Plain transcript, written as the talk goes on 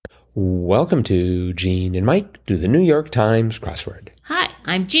Welcome to Gene and Mike do the New York Times crossword. Hi,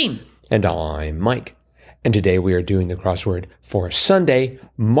 I'm Jean. And I'm Mike. And today we are doing the crossword for Sunday,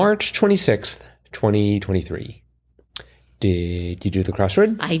 March 26th, 2023. Did you do the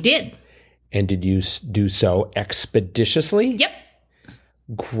crossword? I did. And did you do so expeditiously? Yep.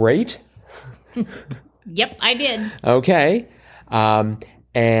 Great. Yep, I did. Okay.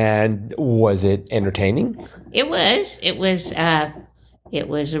 And was it entertaining? It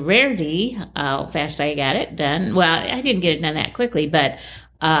was a rarity how fast I got it done. Well, I didn't get it done that quickly, but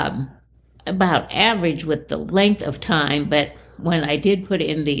about average with the length of time. But when I did put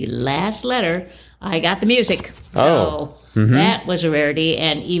in the last letter, I got the music. So that was a rarity,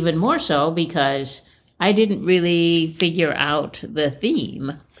 and even more so because I didn't really figure out the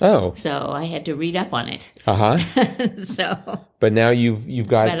theme. Oh. So I had to read up on it. Uh-huh. But now you've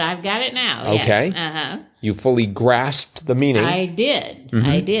got... But I've got it now, okay. Yes. Uh-huh. You fully grasped the meaning. I did.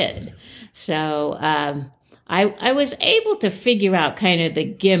 I did. So I was able to figure out kind of the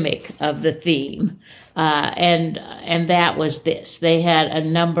gimmick of the theme. And that was this. They had a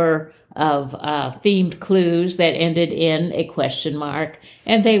number of themed clues that ended in a question mark.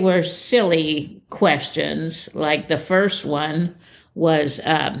 And they were silly questions. Like the first one was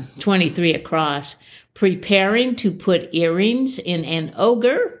 23 across. Preparing to put earrings in an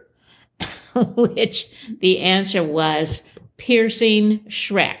ogre, which the answer was piercing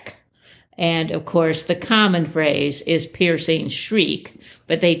Shrek. And of course, the common phrase is piercing shriek,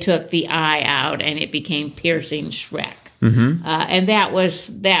 but they took the I out and it became piercing Shrek. And that was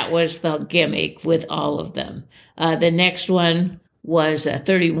the gimmick with all of them. The next one was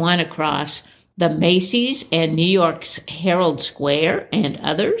 31 across. The Macy's and New York's Herald Square and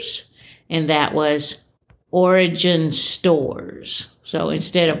others. And that was origin stores. So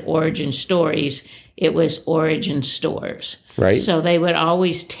instead of origin stories, it was origin stores. Right. So they would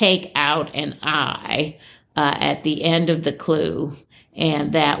always take out an I at the end of the clue,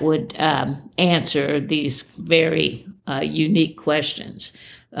 and that would answer these very unique questions.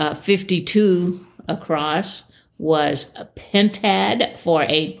 52 across was a pentad for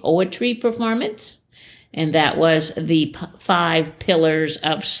a poetry performance, and that was the 5 pillars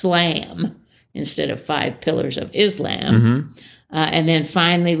of slam instead of 5 pillars of Islam. And then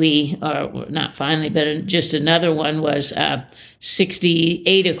finally just another one was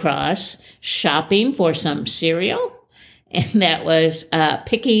 68 across, shopping for some cereal, and that was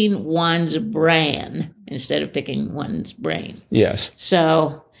picking one's brain instead of picking one's brain. Yes.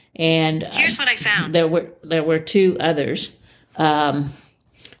 So... And here's what I found. There were 2 others.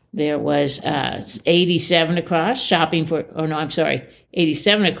 There was 87 across,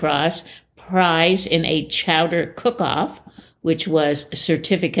 87 across, prize in a chowder cook-off, which was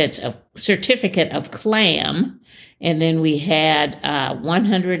certificate of clam. And then we had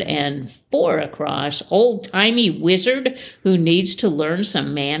 104 across, old-timey wizard who needs to learn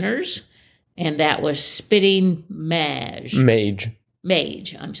some manners. And that was spitting mage. Spitting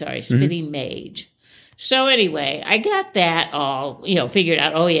mage. So anyway, I got that all, figured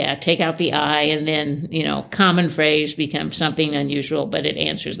out, take out the I, and then, common phrase becomes something unusual, but it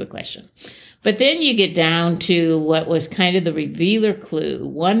answers the question. But then you get down to what was kind of the revealer clue,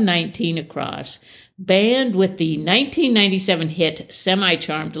 119 across, band with the 1997 hit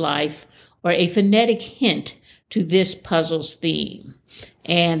Semi-Charmed Life, or a phonetic hint to this puzzle's theme.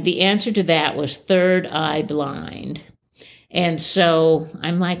 And the answer to that was Third Eye Blind. And so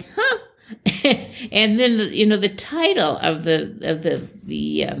I'm like, and then the title of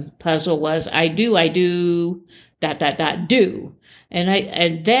the puzzle was I do ... do,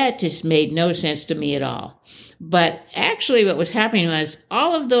 and that just made no sense to me at all. But actually, what was happening was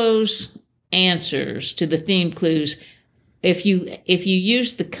all of those answers to the theme clues. If you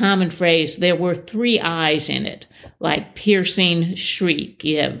use the common phrase, there were 3 I's in it, like piercing shriek.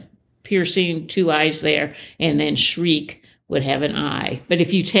 You have piercing 2 I's there, and then shriek would have an I. But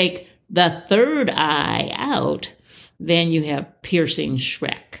if you take the 3rd I out, then you have piercing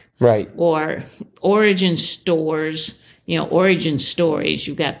Shrek. Right. Or origin stores, origin stories.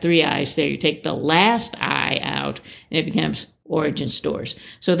 You've got 3 I's there. You take the last I out, and it becomes origin stores.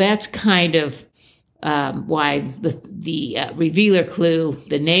 So that's kind of why the revealer clue,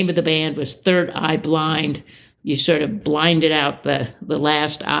 the name of the band was Third Eye Blind. You sort of blinded out the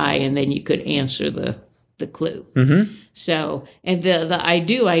last I, and then you could answer the clue. So, and the I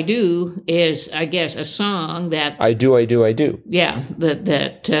do is, I guess, a song that... I do. Yeah,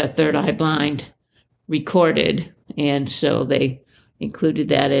 that Third Eye Blind recorded, and so they included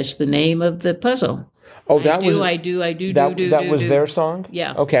that as the name of the puzzle. Oh, that was their song?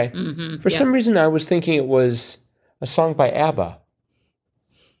 Yeah. Okay. For some reason, I was thinking it was a song by ABBA.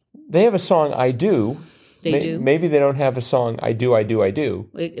 They have a song, I Do. They do? Maybe they don't have a song, I Do, I Do, I Do.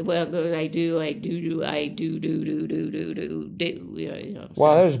 Well, I do, do. You know,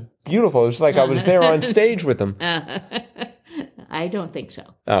 Wow, that was beautiful. It was like I was there on stage with them. I don't think so.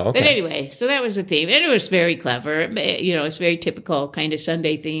 Oh, okay. But anyway, so that was the theme. And it was very clever. You know, it's very typical kind of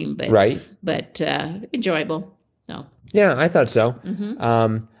Sunday theme, but Right. But enjoyable. No. Yeah, I thought so.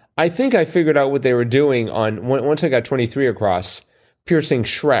 I think I figured out what they were doing once I got 23 across, piercing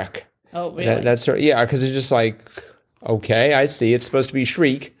Shrek. Oh, really? That's yeah, because it's just like, okay, I see. It's supposed to be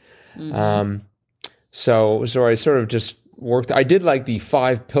Shriek. So I sort of just worked. I did like the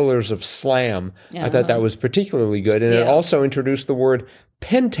 5 pillars of slam. I thought that was particularly good. And it also introduced the word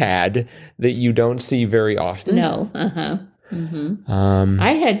pentad that you don't see very often. No.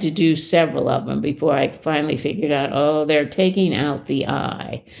 I had to do several of them before I finally figured out, they're taking out the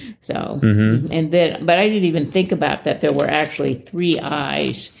I. So, but I didn't even think about that there were actually 3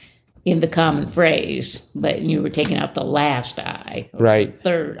 I's in the common phrase, but you were taking out the last I, or right? The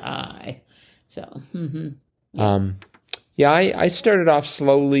third I. So, I started off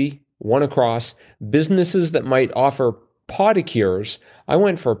slowly, one across. Businesses that might offer podicures. I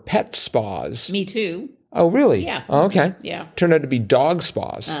went for pet spas. Me too. Oh, really? Yeah. Oh, okay. Yeah. Turned out to be dog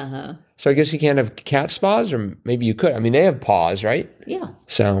spas. So I guess you can't have cat spas, or maybe you could. I mean, they have paws, right? Yeah.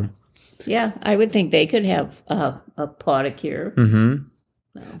 So. Yeah, I would think they could have a podicure.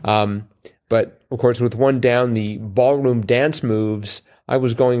 But of course, with one down, the ballroom dance moves, I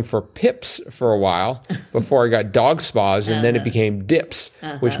was going for pips for a while before I got dog spas, and then it became dips,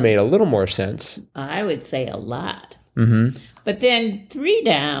 which made a little more sense. I would say a lot. But then 3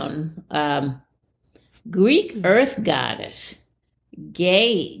 down, Greek earth goddess,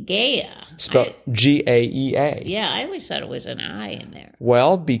 Gaia. Spelled Gaea. Yeah, I always thought it was an I in there.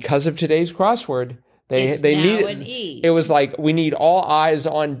 Well, because of today's crossword, they now needed an E. It was like, we need all eyes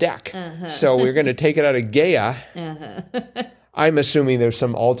on deck. So we're going to take it out of Gaia. I'm assuming there's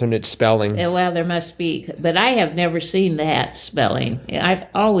some alternate spelling. Well, there must be, but I have never seen that spelling. I've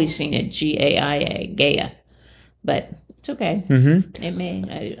always seen it Gaia, Gaia, but it's okay. I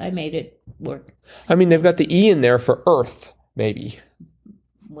made it work. I mean, they've got the E in there for Earth, maybe.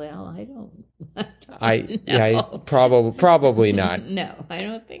 Well, I don't. Probably not. No, I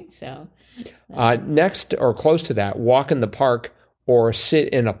don't think so. Next, or close to that, walk in the park or sit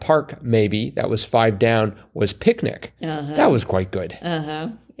in a park, maybe. That was 5 down, was picnic. That was quite good.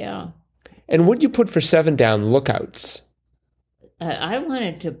 Yeah. And what did you put for 7 down, lookouts? I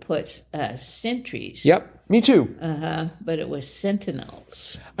wanted to put sentries. Yep, me too. But it was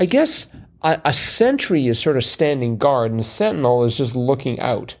sentinels. I guess a sentry is sort of standing guard, and a sentinel is just looking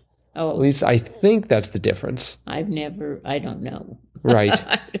out. Oh. At least I think that's the difference. I don't know. Right.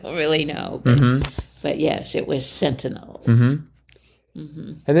 I don't really know. But yes, it was sentinels.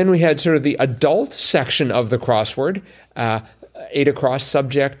 And then we had sort of the adult section of the crossword. 8 across,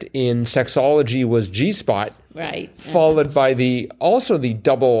 subject in sexology was G-spot. Right. Followed by the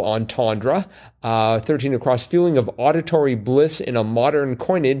double entendre. 13 across, feeling of auditory bliss in a modern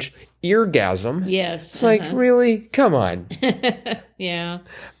coinage, eargasm. Yes. It's like, really? Come on. Yeah.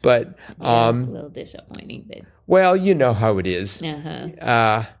 But a little disappointing, but well, you know how it is.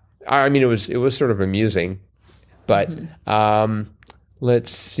 I mean, it was sort of amusing, but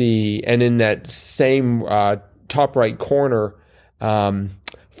let's see. And in that same top right corner,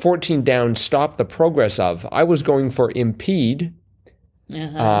 14 down, stop the progress of. I was going for impede,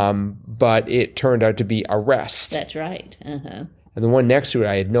 but it turned out to be arrest. That's right. And the one next to it,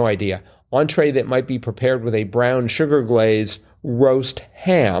 I had no idea. Entree that might be prepared with a brown sugar glaze roast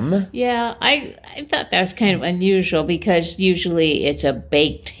ham. Yeah, I thought that was kind of unusual because usually it's a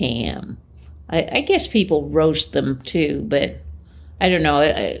baked ham. I guess people roast them too, but I don't know.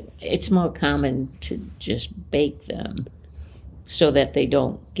 It's more common to just bake them so that they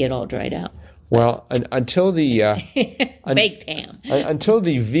don't get all dried out. Well, until the baked ham, until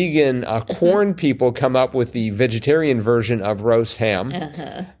the vegan corn people come up with the vegetarian version of roast ham,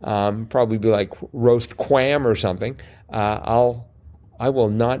 probably be like roast quam or something. I will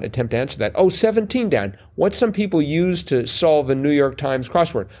not attempt to answer that. 17 down. What some people use to solve a New York Times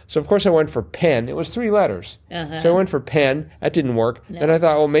crossword. So of course I went for pen. It was 3 letters. So I went for pen. That didn't work. No. Then I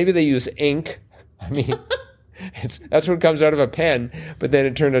thought, well, maybe they use ink. I mean. That's what comes out of a pen, but then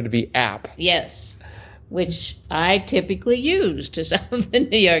it turned out to be app. Yes, which I typically use to solve the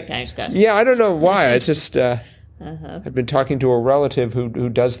New York Times crossword. Yeah, I don't know why. It's just I've been talking to a relative who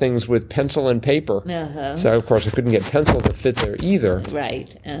does things with pencil and paper. So, of course, I couldn't get pencil to fit there either.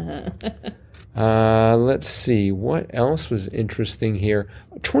 Right. Let's see. What else was interesting here?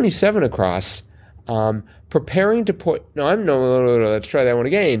 27 across. preparing to put, no, let's try that one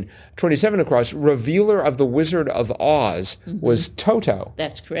again. 27 across, revealer of the Wizard of Oz was Toto.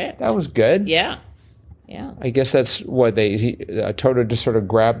 That's correct. That was good. Yeah. Yeah. I guess that's what Toto just sort of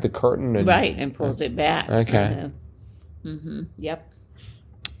grabbed the curtain. Right, and pulls it back. Okay. Yep.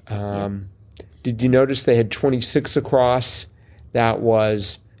 Did you notice they had 26 across? That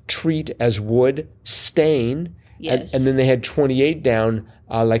was treat as wood, stain. Yes. And then they had 28 down,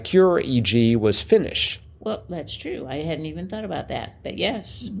 liqueur, e.g., was finish. Well, that's true. I hadn't even thought about that, but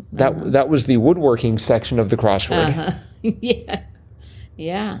yes. That was the woodworking section of the crossword. Yeah.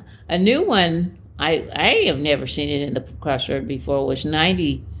 Yeah. A new one, I have never seen it in the crossword before, was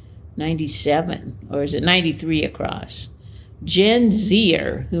 97, or is it 93 across? Gen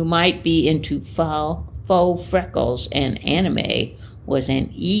Zer, who might be into faux freckles and anime, was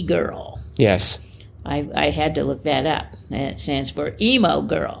an e-girl. Yes. I had to look that up. That stands for emo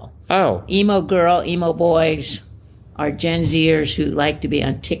girl. Oh. Emo girl, emo boys are Gen Zers who like to be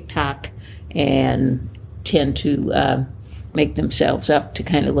on TikTok and tend to make themselves up to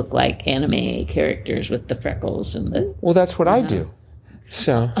kind of look like anime characters with the freckles and the... Well, that's what I do.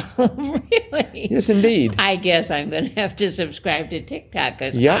 So... Really? Yes, indeed. I guess I'm going to have to subscribe to TikTok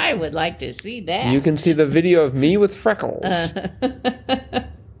because I would like to see that. You can see the video of me with freckles.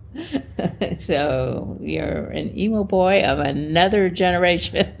 So you're an emo boy of another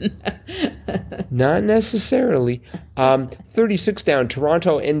generation. Not necessarily. 36 down,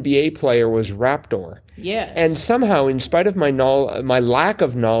 Toronto NBA player was Raptor. Yes. And somehow, in spite of my lack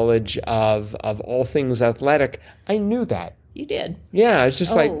of knowledge of all things athletic, I knew that. You did? Yeah, it's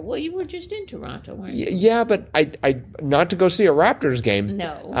just like... well, you were just in Toronto, weren't you? Yeah, but I not to go see a Raptors game.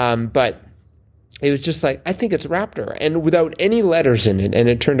 No. But it was just like, I think it's Raptor, and without any letters in it, and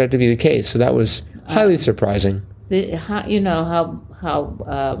it turned out to be the case. So that was highly surprising. How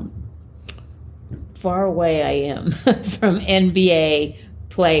far away I am from NBA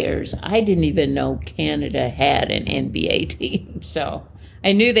players. I didn't even know Canada had an NBA team. So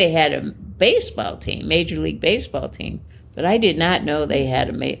I knew they had a baseball team, Major League Baseball team. But I did not know they had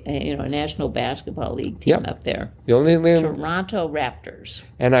a National Basketball League team up there. The only thing, Toronto Raptors.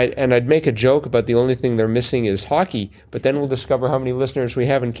 And I'd make a joke about the only thing they're missing is hockey, but then we'll discover how many listeners we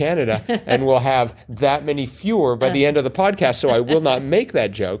have in Canada, and we'll have that many fewer by the end of the podcast. So I will not make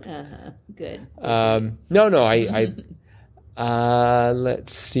that joke. Good.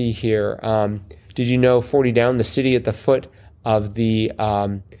 Let's see here. Did you know 40 down, the city at the foot of the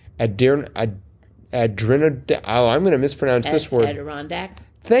I'm going to mispronounce this word. Adirondack?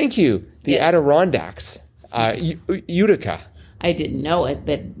 Thank you. The Adirondacks. Utica. I didn't know it,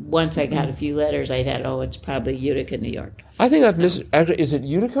 but once I got a few letters, I thought, it's probably Utica, New York. I think I've is it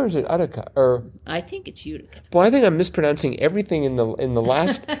Utica or is it Utica? I think it's Utica. Well, I think I'm mispronouncing everything in the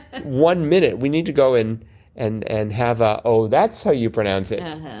last 1 minute. We need to go and have that's how you pronounce it.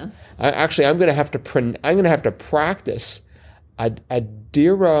 Actually, I'm going to have to practice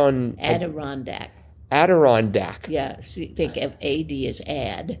Adirondack. Adirondack. Yeah, think of AD as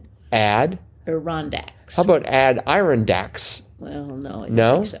ad. Ad? Adirondacks. How about Adirondacks? Well, no, I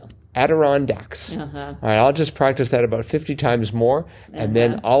don't think so. Adirondacks. All right, I'll just practice that about 50 times more, and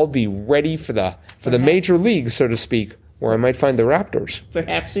then I'll be ready for the major league, so to speak, where I might find the Raptors.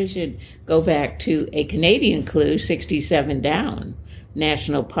 Perhaps we should go back to a Canadian clue, 67 down,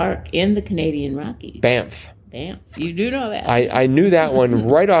 National Park in the Canadian Rockies. Banff. You do know that. I knew that one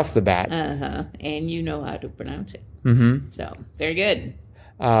right off the bat. And you know how to pronounce it. So, very good.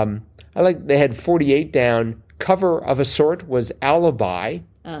 They had 48 down. Cover of a sort was alibi.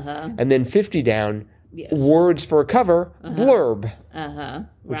 And then 50 down. Yes. Words for a cover, blurb.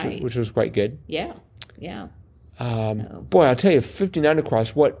 Which was quite good. Yeah. Boy, I'll tell you, 59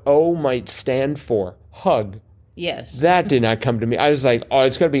 across, what O might stand for. Hug. Yes. That did not come to me. I was like,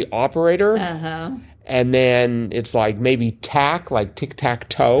 it's got to be operator. And then it's like maybe tack, like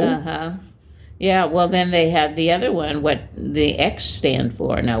tic-tac-toe. Yeah, well, then they had the other one, what the X stand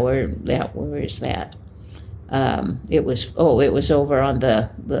for. Now, where is that? It was over on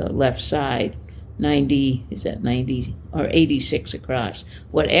the left side. 90, is that 90 or 86 across?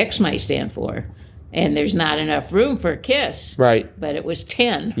 What X might stand for. And there's not enough room for a kiss. Right. But it was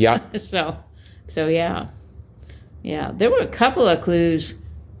 10. Yeah. So yeah. Yeah, there were a couple of clues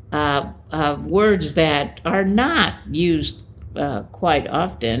of words that are not used quite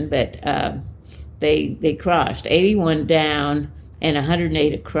often, but they crossed. 81 down and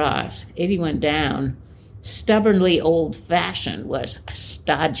 108 across. 81 down, stubbornly old-fashioned was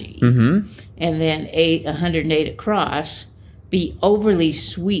stodgy. And then 108 across, be overly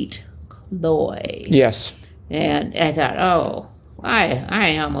sweet, cloy. Yes. And I thought,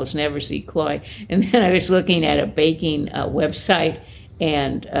 I almost never see cloy. And then I was looking at a baking website,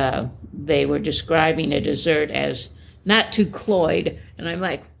 and they were describing a dessert as not too cloyed, and I'm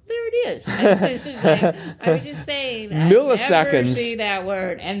like, there it is. I was just saying, milliseconds. I never see that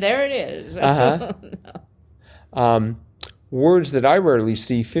word, and there it is. Words that I rarely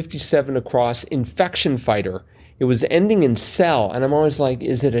see, 57 across, infection fighter. It was ending in cell, and I'm always like,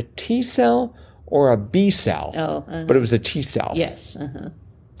 is it a T cell or a B cell? Oh, but it was a T cell. Yes.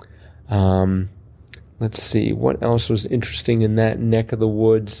 Let's see, what else was interesting in that neck of the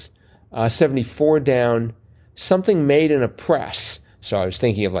woods? 74 down, something made in a press. So I was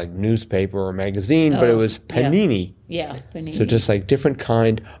thinking of like newspaper or magazine, but it was panini. Yeah, panini. So just like different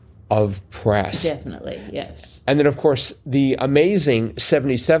kind of press. Definitely, yes. And then, of course, the amazing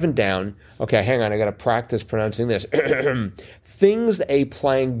 77 down. Okay, hang on, I got to practice pronouncing this. Things a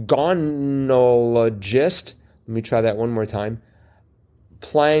plangonologist. Let me try that one more time.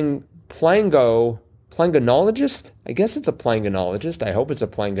 Plangonologist? I guess it's a plangonologist. I hope it's a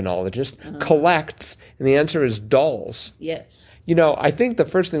plangonologist. Collects, and the answer is dolls. Yes. You know, I think the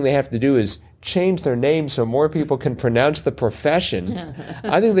first thing they have to do is change their name so more people can pronounce the profession.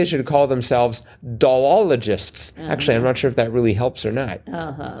 I think they should call themselves dollologists. Actually, I'm not sure if that really helps or not.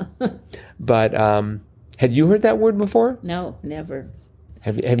 But had you heard that word before? No, never.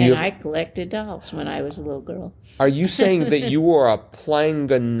 Have and you? I collected dolls when I was a little girl. Are you saying that you were a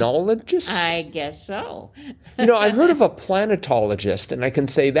plangonologist? I guess so. You know, I've heard of a planetologist, and I can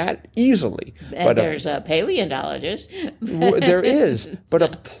say that easily. But there's a paleontologist. There is, but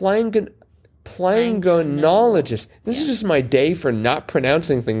a plangonologist. This is just my day for not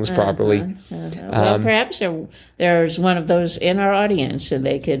pronouncing things properly. Well, perhaps there's one of those in our audience, and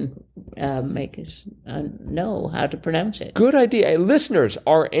they can make us know how to pronounce it. Good idea. Hey, listeners,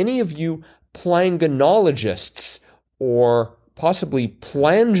 are any of you plangonologists or possibly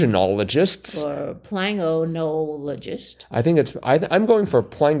plangonologists? Or plangonologist. I think I'm going for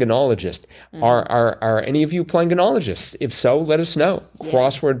plangonologist. Are any of you plangonologists? If so, let us know. Yeah.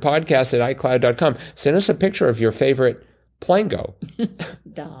 Crosswordpodcast@icloud.com. Send us a picture of your favorite plango.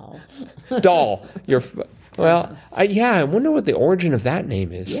 Doll. I wonder what the origin of that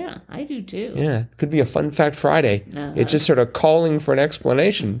name is. Yeah, I do too. Yeah, could be a Fun Fact Friday. It's just sort of calling for an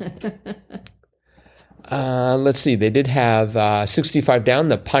explanation. Let's see. They did have 65 down,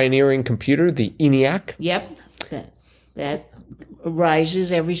 the pioneering computer, the ENIAC. Yep. That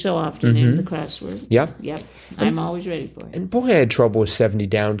arises every so often in the crossword. Yep. I'm always ready for it. And boy, I had trouble with 70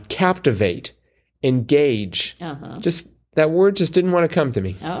 down. Captivate. Engage. Just that word just didn't want to come to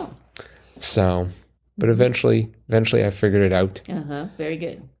me. Oh. So, but eventually I figured it out. Very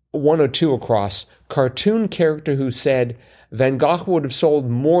good. 102 across. Cartoon character who said Van Gogh would have sold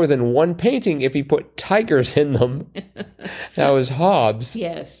more than one painting if he put tigers in them. That was Hobbes.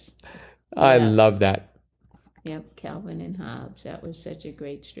 Yes. I love that. Yep, Calvin and Hobbes. That was such a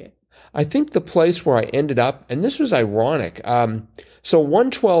great strip. I think the place where I ended up, and this was ironic, so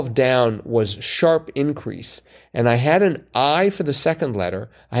 112 down was sharp increase, and I had an I for the second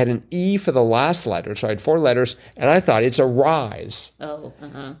letter, I had an E for the last letter, so I had 4 letters, and I thought it's a rise.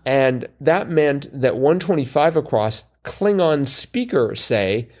 And that meant that 125 across, Klingon speaker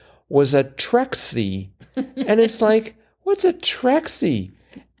say, was a Trexie. And it's like, what's a Trexie?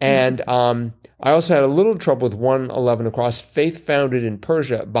 And I also had a little trouble with 111 across, faith founded in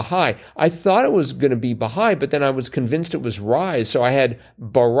Persia, Baha'i. I thought it was going to be Baha'i, but then I was convinced it was rise, so I had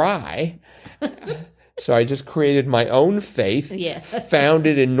Barai. So I just created my own faith,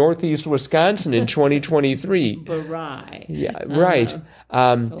 founded in Northeast Wisconsin in 2023. Barai. Yeah, right.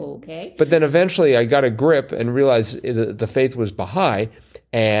 Okay. But then eventually I got a grip and realized the faith was Baha'i,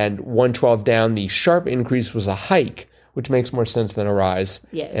 and 112 down, the sharp increase was a hike, which makes more sense than a rise.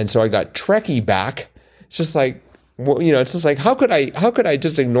 Yes. And so I got Trekkie back. It's just like, it's just like, how could I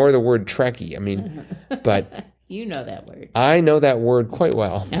just ignore the word Trekkie? I mean, but you know that word. I know that word quite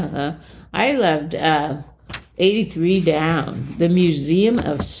well. I loved 83 down, the Museum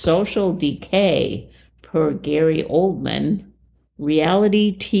of Social Decay, per Gary Oldman,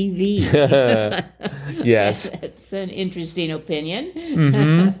 reality TV. Yes. That's an interesting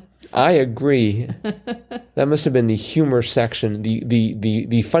opinion. I agree. That must have been the humor section,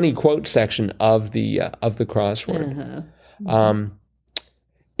 the funny quote section of the crossword.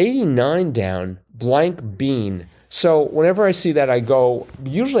 89 down, blank bean. So whenever I see that, I go.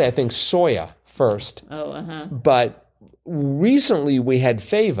 Usually, I think soya first. But recently we had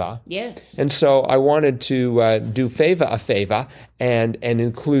fava. Yes. And so I wanted to do a fava and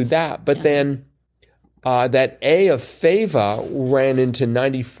include that, but then. That A of fava ran into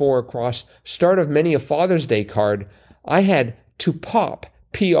 94 across, start of many a Father's Day card. I had to pop,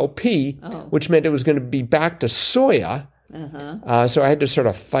 P-O-P, which meant it was going to be back to soya. So I had to sort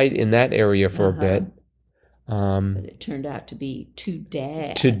of fight in that area for a bit. But it turned out to be to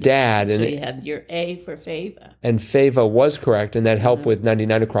dad. To dad. So and you had your A for Fava. And Fava was correct, and that helped with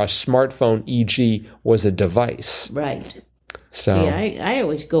 99 across. Smartphone, e.g., was a device. Right. So see, I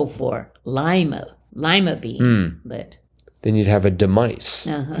always go for lima bean, but then you'd have a demise.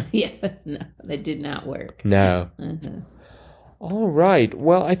 Yeah, no, that did not work. No. All right.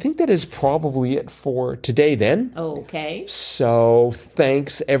 Well, I think that is probably it for today then. Okay. So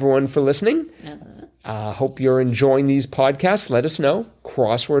thanks, everyone, for listening. Hope you're enjoying these podcasts. Let us know.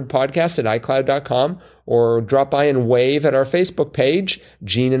 crosswordpodcast@icloud.com, or drop by and wave at our Facebook page,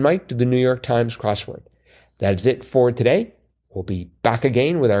 Gene and Mike do the New York Times crossword. That's it for today. We'll be back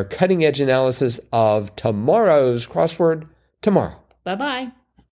again with our cutting-edge analysis of tomorrow's crossword tomorrow. Bye-bye.